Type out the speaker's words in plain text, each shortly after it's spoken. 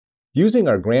using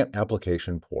our grant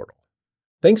application portal.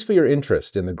 Thanks for your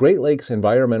interest in the Great Lakes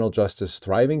Environmental Justice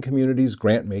Thriving Communities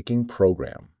Grant-Making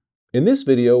Program. In this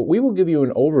video, we will give you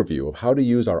an overview of how to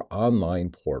use our online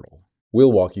portal.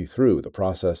 We'll walk you through the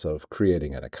process of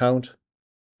creating an account,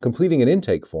 completing an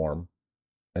intake form,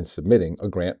 and submitting a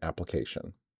grant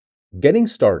application. Getting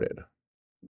started.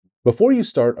 Before you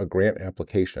start a grant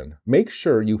application, make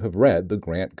sure you have read the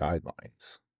grant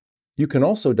guidelines. You can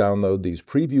also download these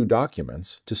preview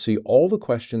documents to see all the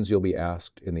questions you'll be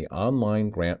asked in the online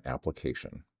grant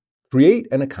application. Create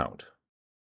an account.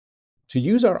 To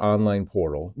use our online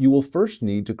portal, you will first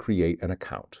need to create an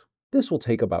account. This will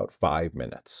take about 5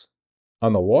 minutes.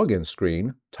 On the login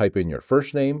screen, type in your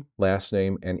first name, last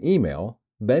name, and email,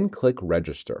 then click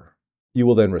Register. You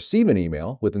will then receive an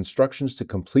email with instructions to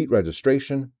complete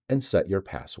registration and set your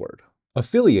password.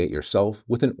 Affiliate yourself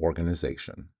with an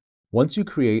organization. Once you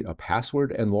create a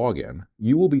password and login,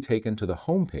 you will be taken to the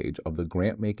homepage of the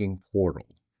Grantmaking portal.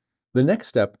 The next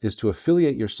step is to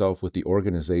affiliate yourself with the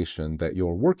organization that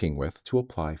you're working with to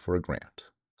apply for a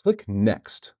grant. Click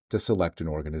Next to select an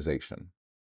organization.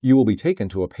 You will be taken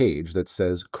to a page that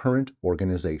says Current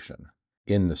Organization.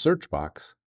 In the search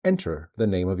box, enter the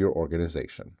name of your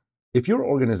organization. If your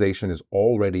organization is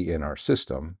already in our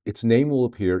system, its name will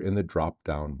appear in the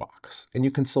drop-down box, and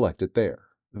you can select it there.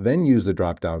 Then use the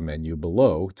drop-down menu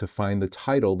below to find the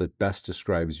title that best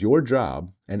describes your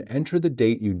job and enter the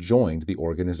date you joined the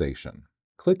organization.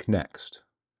 Click Next.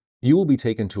 You will be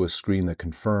taken to a screen that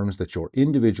confirms that your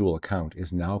individual account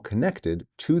is now connected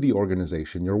to the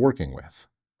organization you're working with.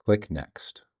 Click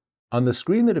Next. On the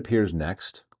screen that appears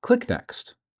next, click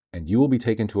Next, and you will be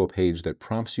taken to a page that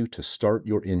prompts you to start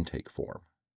your intake form.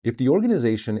 If the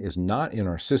organization is not in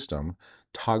our system,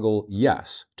 toggle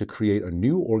Yes to create a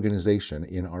new organization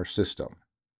in our system.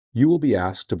 You will be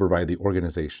asked to provide the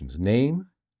organization's name,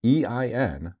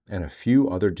 EIN, and a few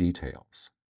other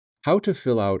details. How to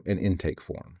fill out an intake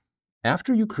form.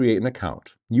 After you create an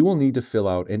account, you will need to fill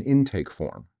out an intake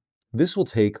form. This will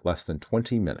take less than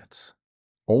 20 minutes.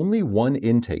 Only one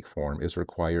intake form is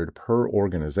required per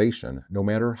organization, no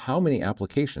matter how many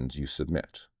applications you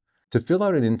submit. To fill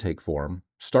out an intake form,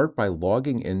 start by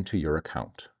logging into your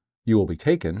account. You will be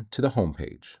taken to the home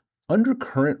page. Under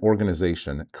Current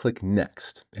Organization, click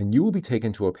Next, and you will be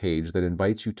taken to a page that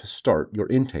invites you to start your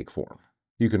intake form.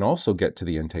 You can also get to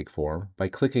the intake form by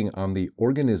clicking on the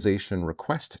Organization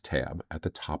Request tab at the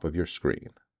top of your screen.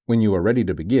 When you are ready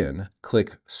to begin,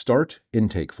 click Start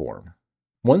Intake Form.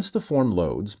 Once the form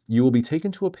loads, you will be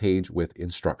taken to a page with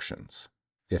instructions.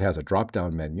 It has a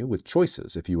drop-down menu with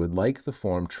choices if you would like the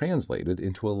form translated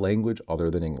into a language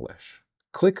other than English.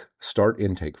 Click Start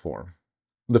Intake Form.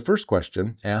 The first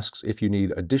question asks if you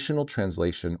need additional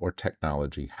translation or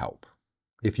technology help.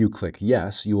 If you click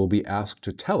Yes, you will be asked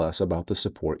to tell us about the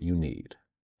support you need.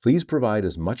 Please provide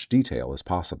as much detail as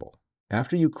possible.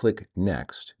 After you click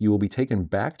Next, you will be taken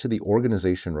back to the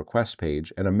organization request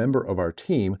page, and a member of our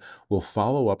team will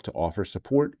follow up to offer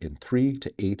support in 3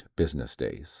 to 8 business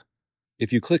days.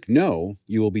 If you click No,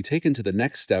 you will be taken to the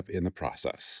next step in the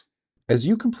process. As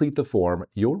you complete the form,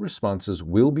 your responses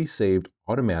will be saved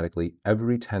automatically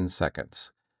every 10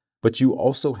 seconds, but you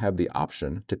also have the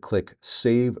option to click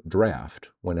Save Draft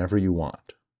whenever you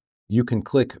want. You can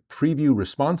click Preview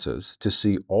Responses to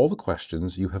see all the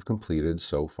questions you have completed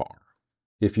so far.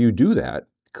 If you do that,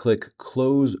 click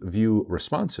Close View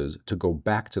Responses to go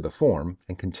back to the form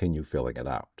and continue filling it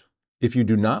out. If you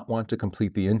do not want to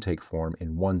complete the intake form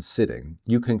in one sitting,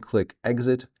 you can click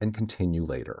Exit and continue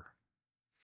later.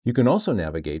 You can also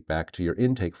navigate back to your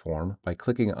intake form by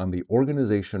clicking on the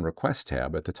Organization Request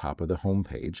tab at the top of the home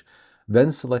page,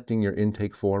 then selecting your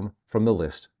intake form from the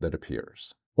list that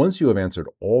appears. Once you have answered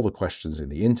all the questions in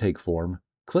the intake form,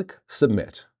 click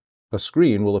Submit. A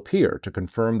screen will appear to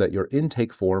confirm that your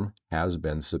intake form has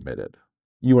been submitted.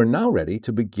 You are now ready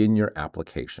to begin your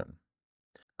application.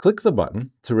 Click the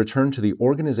button to return to the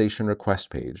Organization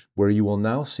Request page, where you will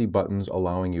now see buttons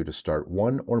allowing you to start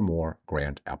one or more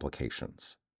grant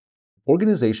applications.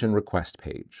 Organization Request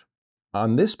page.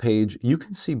 On this page, you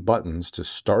can see buttons to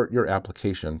start your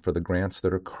application for the grants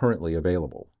that are currently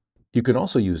available. You can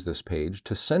also use this page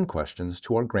to send questions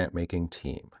to our grant-making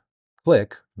team.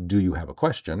 Click Do You Have a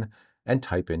Question? And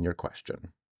type in your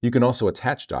question. You can also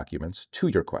attach documents to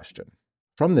your question.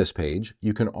 From this page,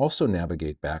 you can also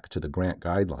navigate back to the grant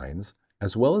guidelines,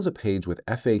 as well as a page with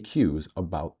FAQs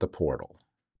about the portal.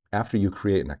 After you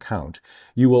create an account,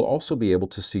 you will also be able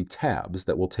to see tabs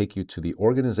that will take you to the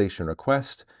Organization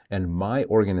Request and My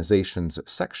Organizations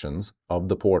sections of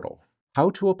the portal. How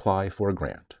to apply for a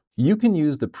grant. You can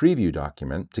use the preview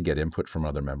document to get input from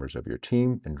other members of your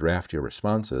team and draft your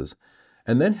responses,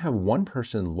 and then have one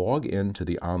person log in to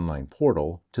the online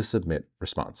portal to submit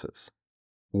responses.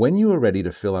 When you are ready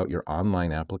to fill out your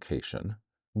online application,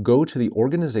 go to the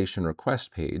organization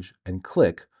request page and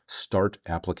click Start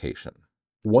Application.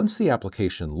 Once the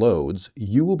application loads,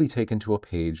 you will be taken to a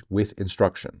page with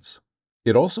instructions.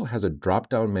 It also has a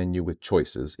drop-down menu with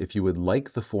choices if you would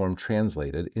like the form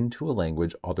translated into a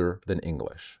language other than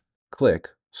English. Click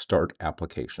Start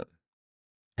Application.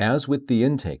 As with the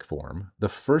intake form, the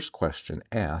first question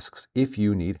asks if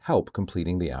you need help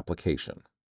completing the application.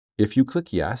 If you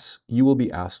click Yes, you will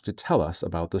be asked to tell us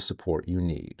about the support you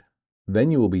need.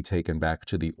 Then you will be taken back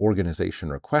to the organization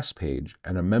request page,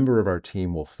 and a member of our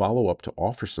team will follow up to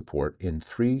offer support in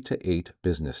 3 to 8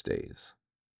 business days.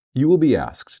 You will be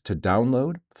asked to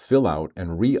download, fill out,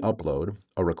 and re-upload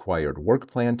a required work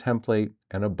plan template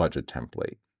and a budget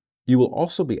template. You will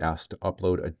also be asked to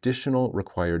upload additional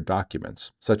required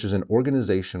documents, such as an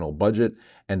organizational budget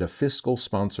and a fiscal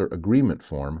sponsor agreement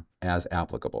form as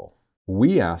applicable.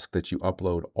 We ask that you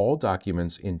upload all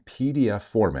documents in PDF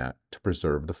format to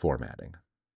preserve the formatting.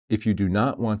 If you do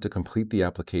not want to complete the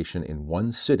application in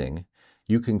one sitting,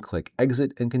 you can click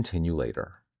Exit and continue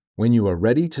later. When you are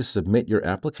ready to submit your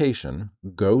application,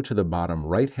 go to the bottom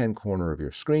right-hand corner of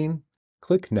your screen,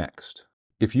 click Next.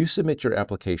 If you submit your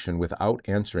application without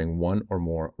answering one or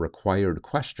more required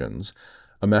questions,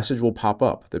 a message will pop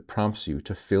up that prompts you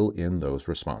to fill in those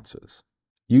responses.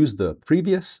 Use the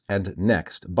Previous and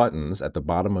Next buttons at the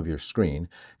bottom of your screen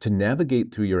to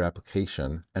navigate through your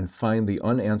application and find the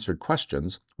unanswered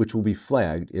questions, which will be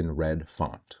flagged in red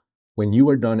font. When you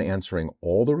are done answering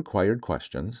all the required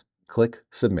questions, click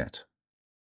Submit.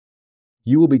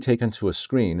 You will be taken to a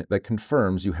screen that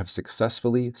confirms you have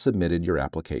successfully submitted your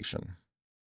application.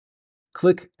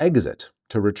 Click Exit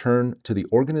to return to the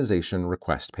organization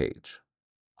request page.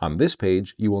 On this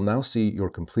page, you will now see your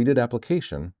completed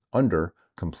application under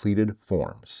Completed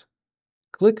Forms.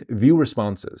 Click View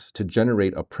Responses to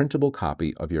generate a printable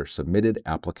copy of your submitted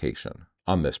application.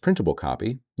 On this printable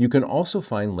copy, you can also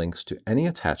find links to any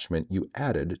attachment you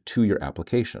added to your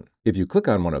application. If you click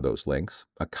on one of those links,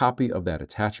 a copy of that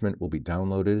attachment will be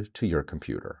downloaded to your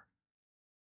computer.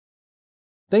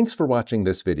 Thanks for watching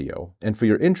this video and for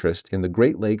your interest in the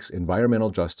Great Lakes Environmental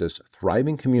Justice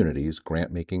Thriving Communities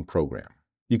Grant-Making Program.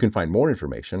 You can find more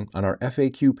information on our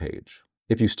FAQ page.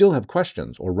 If you still have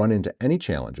questions or run into any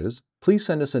challenges, please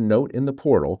send us a note in the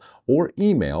portal or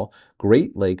email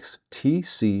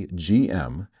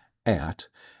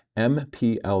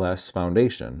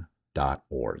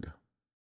greatlakestcgm@mplsfoundation.org.